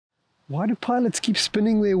Why do pilots keep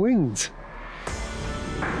spinning their wings?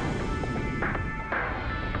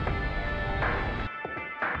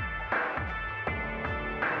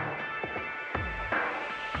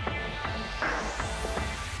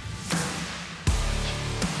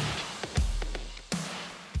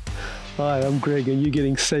 Hi, I'm Greg and you're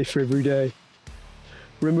getting safer every day.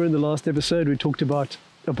 Remember in the last episode we talked about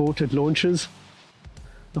aborted launches?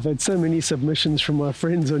 I've had so many submissions from my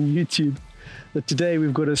friends on YouTube that today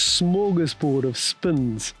we've got a smorgasbord of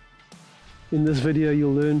spins. In this video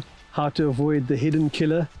you'll learn how to avoid the hidden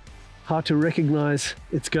killer, how to recognize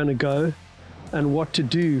it's gonna go, and what to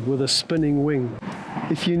do with a spinning wing.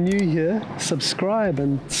 If you're new here, subscribe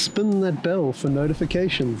and spin that bell for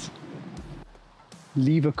notifications.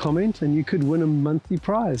 Leave a comment and you could win a monthly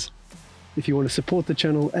prize. If you want to support the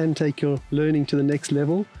channel and take your learning to the next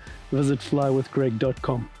level, visit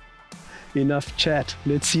flywithgreg.com. Enough chat,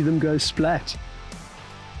 let's see them go splat.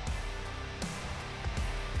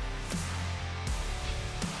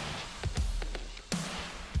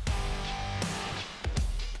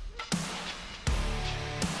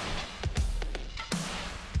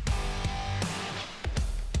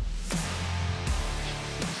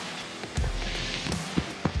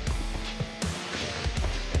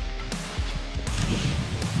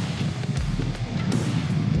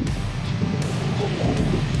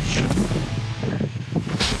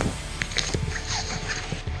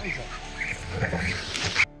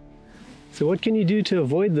 So what can you do to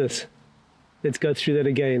avoid this? Let's go through that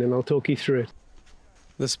again and I'll talk you through it.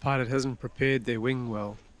 This pilot hasn't prepared their wing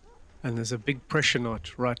well, and there's a big pressure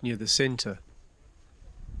knot right near the center.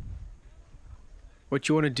 What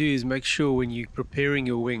you want to do is make sure when you're preparing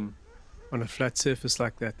your wing on a flat surface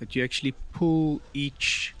like that, that you actually pull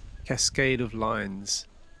each cascade of lines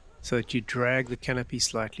so that you drag the canopy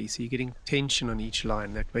slightly, so you're getting tension on each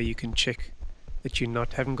line. That way you can check that you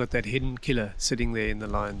haven't got that hidden killer sitting there in the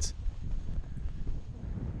lines.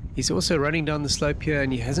 He's also running down the slope here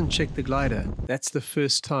and he hasn't checked the glider. That's the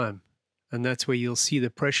first time, and that's where you'll see the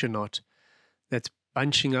pressure knot that's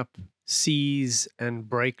bunching up C's and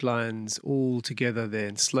brake lines all together there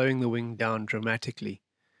and slowing the wing down dramatically.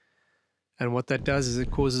 And what that does is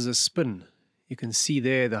it causes a spin. You can see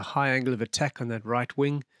there the high angle of attack on that right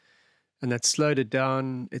wing, and that slowed it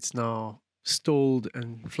down. It's now stalled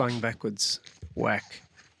and flying backwards. Whack.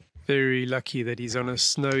 Very lucky that he's on a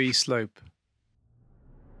snowy slope.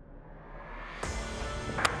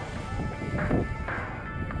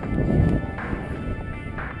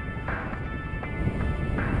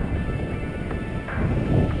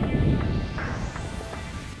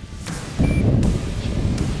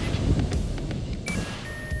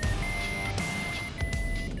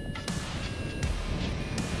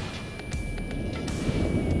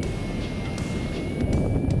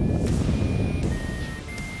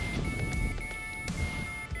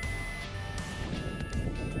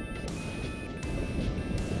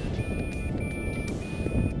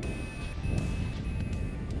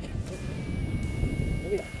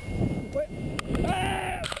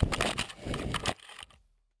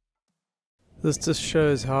 This just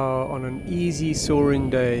shows how on an easy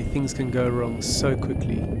soaring day things can go wrong so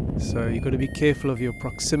quickly. So you've got to be careful of your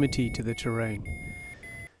proximity to the terrain.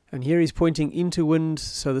 And here he's pointing into wind,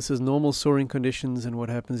 so this is normal soaring conditions, and what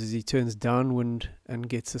happens is he turns downwind and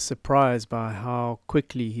gets a surprise by how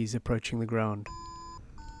quickly he's approaching the ground.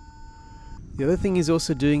 The other thing he's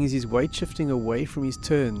also doing is he's weight shifting away from his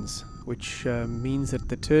turns, which means that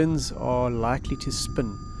the turns are likely to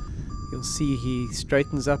spin. You'll see he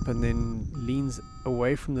straightens up and then leans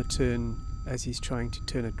away from the turn as he's trying to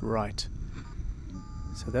turn it right.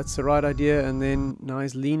 So that's the right idea, and then now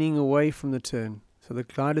he's leaning away from the turn. So the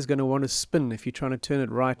glider's going to want to spin if you're trying to turn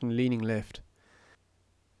it right and leaning left.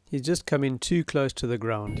 He's just come in too close to the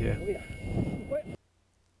ground here.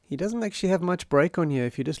 He doesn't actually have much brake on here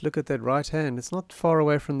if you just look at that right hand. It's not far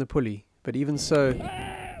away from the pulley, but even so,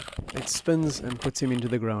 it spins and puts him into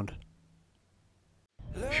the ground.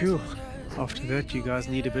 Phew, after that you guys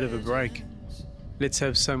need a bit of a break. Let's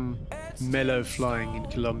have some mellow flying in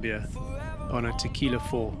Colombia on a Tequila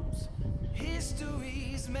 4.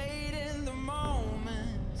 History's made in the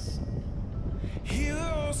moments.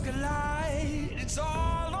 Heroes collide. It's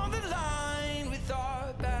all on the line with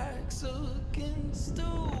our backs against the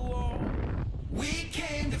wall. We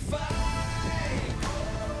came to fight.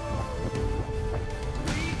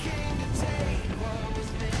 We came to take what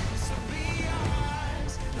was meant to be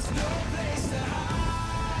ours. There's no place to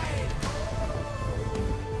hide.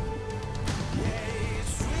 Yeah,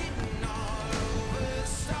 it's written all over the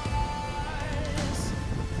stars.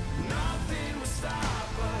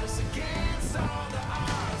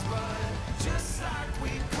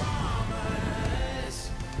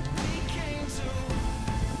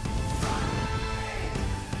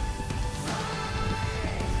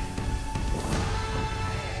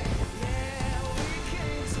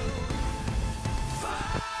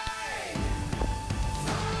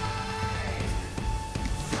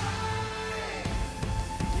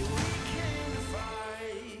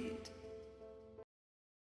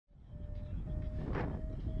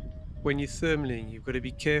 When you're thermaling, you've got to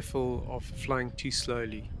be careful of flying too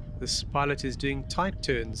slowly. This pilot is doing tight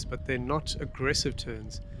turns, but they're not aggressive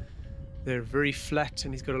turns. They're very flat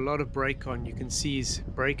and he's got a lot of brake on. You can see his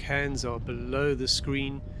brake hands are below the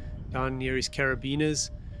screen down near his Karabiners,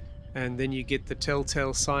 and then you get the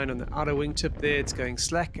telltale sign on the outer wingtip there. It's going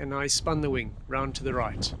slack, and now he spun the wing round to the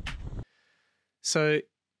right. So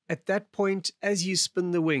at that point, as you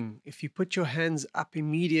spin the wing, if you put your hands up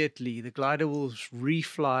immediately, the glider will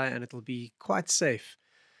refly and it'll be quite safe.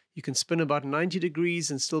 You can spin about 90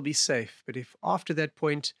 degrees and still be safe. But if after that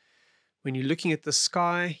point, when you're looking at the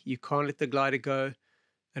sky, you can't let the glider go.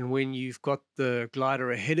 And when you've got the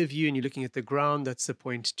glider ahead of you and you're looking at the ground, that's the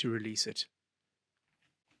point to release it.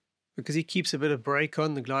 Because he keeps a bit of brake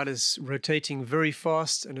on, the glider's rotating very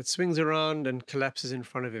fast and it swings around and collapses in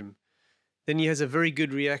front of him. Then he has a very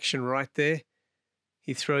good reaction right there.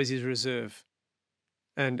 He throws his reserve.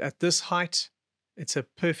 And at this height, it's a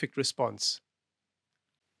perfect response.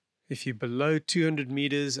 If you're below 200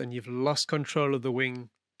 meters and you've lost control of the wing,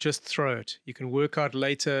 just throw it. You can work out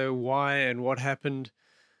later why and what happened,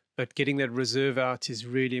 but getting that reserve out is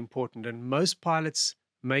really important. And most pilots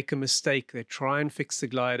make a mistake. They try and fix the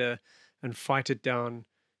glider and fight it down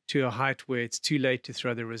to a height where it's too late to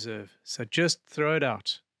throw the reserve. So just throw it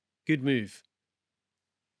out. Good move.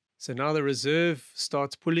 So now the reserve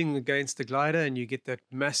starts pulling against the glider and you get that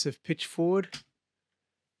massive pitch forward.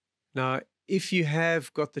 Now, if you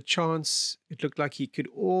have got the chance, it looked like he could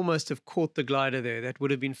almost have caught the glider there. That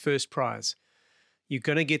would have been first prize. You're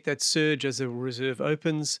going to get that surge as the reserve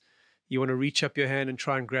opens. You want to reach up your hand and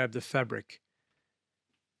try and grab the fabric.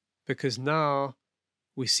 Because now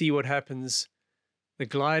we see what happens. The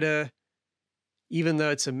glider, even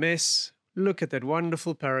though it's a mess, look at that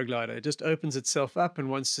wonderful paraglider. It just opens itself up and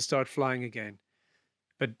wants to start flying again.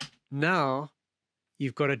 But now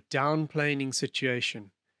you've got a downplaning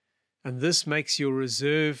situation. And this makes your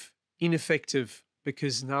reserve ineffective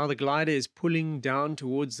because now the glider is pulling down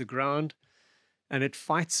towards the ground and it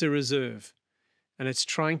fights the reserve. And it's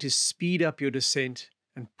trying to speed up your descent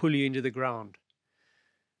and pull you into the ground.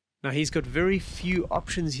 Now he's got very few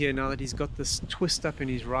options here now that he's got this twist up in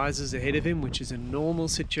his risers ahead of him, which is a normal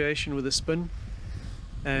situation with a spin.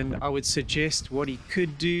 And I would suggest what he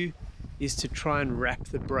could do is to try and wrap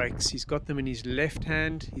the brakes. He's got them in his left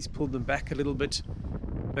hand. He's pulled them back a little bit,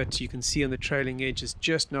 but you can see on the trailing edge there's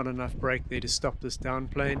just not enough brake there to stop this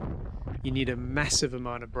downplane. You need a massive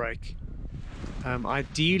amount of brake.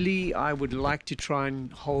 Ideally, I would like to try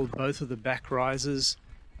and hold both of the back risers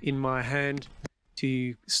in my hand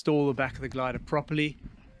to stall the back of the glider properly,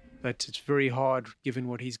 but it's very hard given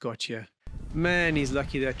what he's got here. Man, he's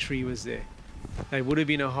lucky that tree was there. It would have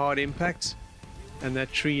been a hard impact, and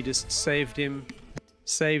that tree just saved him,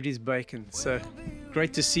 saved his bacon. So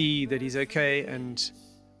great to see that he's okay, and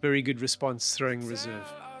very good response throwing reserve.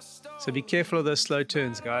 So be careful of those slow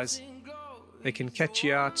turns, guys. They can catch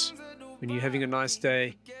you out when you're having a nice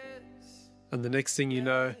day, and the next thing you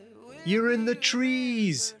know, you're in the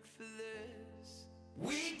trees.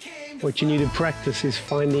 What you need to practice is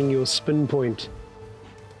finding your spin point.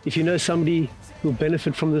 If you know somebody who'll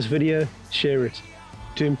benefit from this video, share it.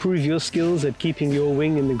 To improve your skills at keeping your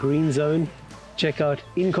wing in the green zone, check out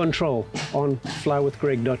In Control on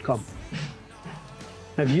flywithgreg.com.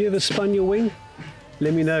 Have you ever spun your wing?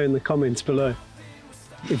 Let me know in the comments below.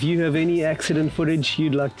 If you have any accident footage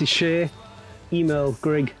you'd like to share, email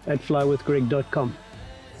greg@flywithgreg.com.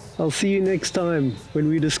 I'll see you next time when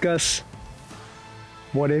we discuss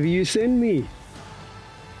whatever you send me.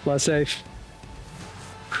 Fly safe.